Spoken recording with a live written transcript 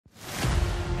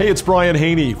Hey, it's Brian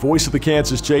Haney, voice of the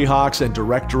Kansas Jayhawks and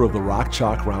director of the Rock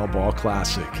Chalk Roundball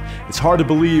Classic. It's hard to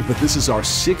believe, but this is our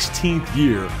 16th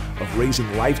year of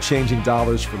raising life-changing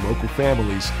dollars for local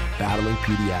families battling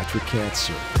pediatric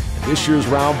cancer. And this year's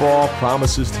Roundball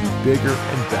promises to be bigger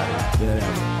and better than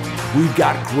ever. We've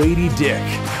got Grady Dick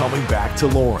coming back to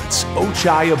Lawrence.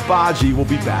 Ochai Agbaji will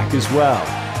be back as well.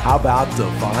 How about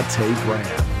Devontae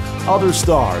Graham? Other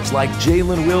stars like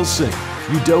Jalen Wilson,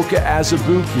 Udoka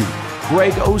Azubuike,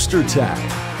 Greg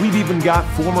Ostertag. We've even got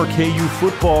former KU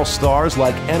football stars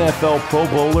like NFL Pro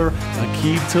Bowler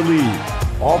Aqib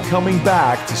Talib, all coming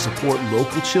back to support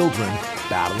local children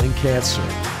battling cancer.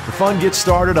 The fun gets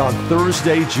started on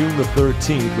Thursday, June the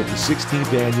 13th with the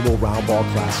 16th annual Roundball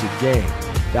Classic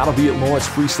game. That'll be at Lawrence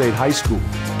Free State High School.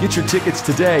 Get your tickets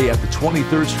today at the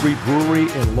 23rd Street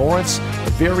Brewery in Lawrence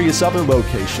and various other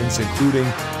locations, including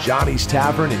Johnny's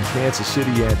Tavern in Kansas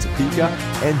City and Topeka,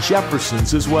 and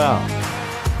Jefferson's as well.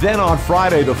 Then on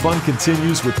Friday, the fun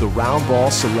continues with the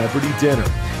Roundball Celebrity Dinner.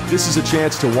 This is a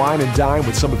chance to wine and dine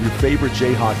with some of your favorite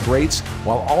Jayhawk greats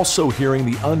while also hearing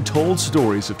the untold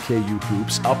stories of KU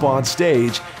hoops up on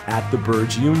stage at the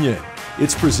Burge Union.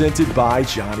 It's presented by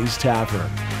Johnny's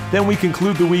Tavern. Then we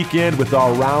conclude the weekend with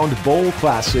our Round Bowl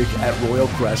Classic at Royal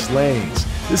Crest Lanes.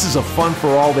 This is a fun for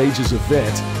all ages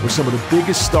event where some of the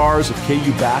biggest stars of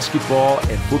KU basketball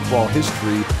and football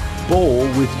history bowl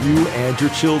with you and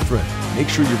your children. Make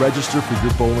sure you register for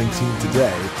your bowling team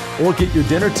today or get your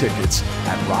dinner tickets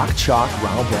at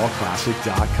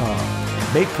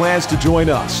rockchalkroundballclassic.com. Make plans to join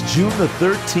us June the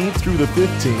 13th through the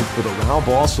 15th for the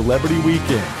Roundball Celebrity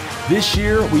Weekend. This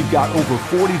year, we've got over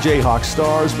 40 Jayhawk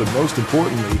stars, but most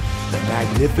importantly, the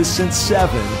magnificent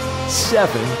seven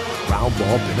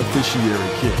Roundball beneficiary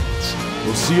kids.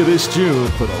 We'll see you this June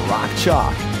for the Rock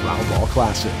Chalk Roundball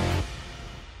Classic.